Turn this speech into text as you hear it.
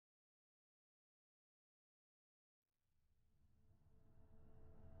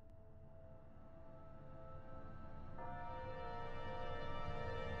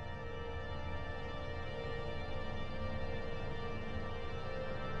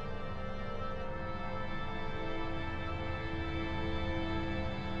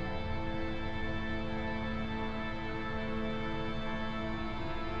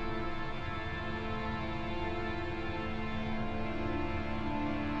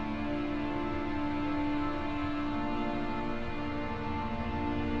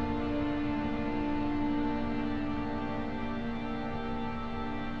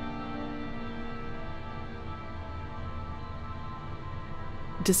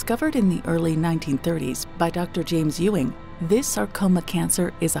Discovered in the early 1930s by Dr. James Ewing, this sarcoma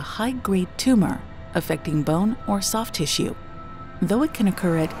cancer is a high-grade tumor affecting bone or soft tissue. Though it can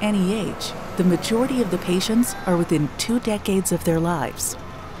occur at any age, the majority of the patients are within 2 decades of their lives.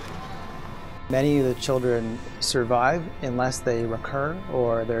 Many of the children survive unless they recur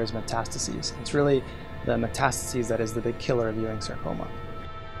or there's metastases. It's really the metastases that is the big killer of Ewing sarcoma.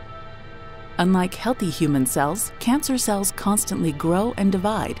 Unlike healthy human cells, cancer cells constantly grow and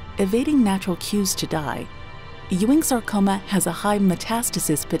divide, evading natural cues to die. Ewing sarcoma has a high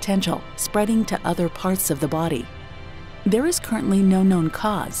metastasis potential, spreading to other parts of the body. There is currently no known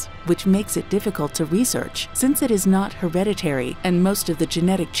cause, which makes it difficult to research since it is not hereditary and most of the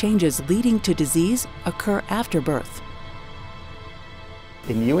genetic changes leading to disease occur after birth.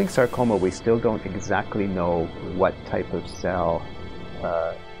 In Ewing sarcoma, we still don't exactly know what type of cell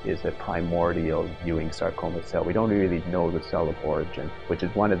is a primordial Ewing sarcoma cell. We don't really know the cell of origin, which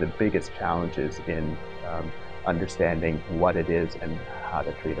is one of the biggest challenges in understanding what it is and how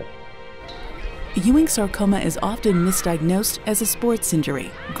to treat it. Ewing sarcoma is often misdiagnosed as a sports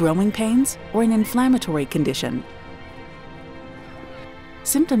injury, growing pains, or an inflammatory condition.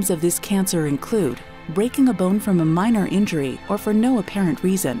 Symptoms of this cancer include breaking a bone from a minor injury or for no apparent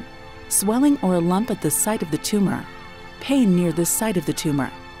reason, swelling or a lump at the site of the tumor, pain near the site of the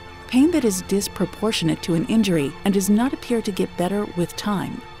tumor, pain that is disproportionate to an injury and does not appear to get better with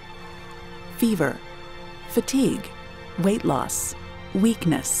time, fever, fatigue, weight loss,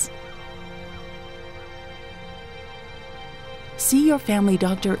 weakness. See your family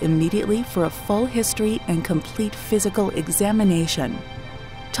doctor immediately for a full history and complete physical examination.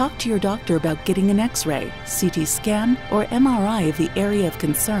 Talk to your doctor about getting an X-ray, CT scan, or MRI of the area of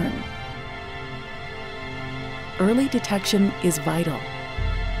concern. Early detection is vital.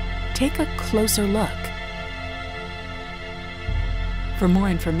 Take a closer look. For more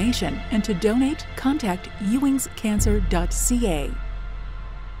information and to donate, contact ewingscancer.ca.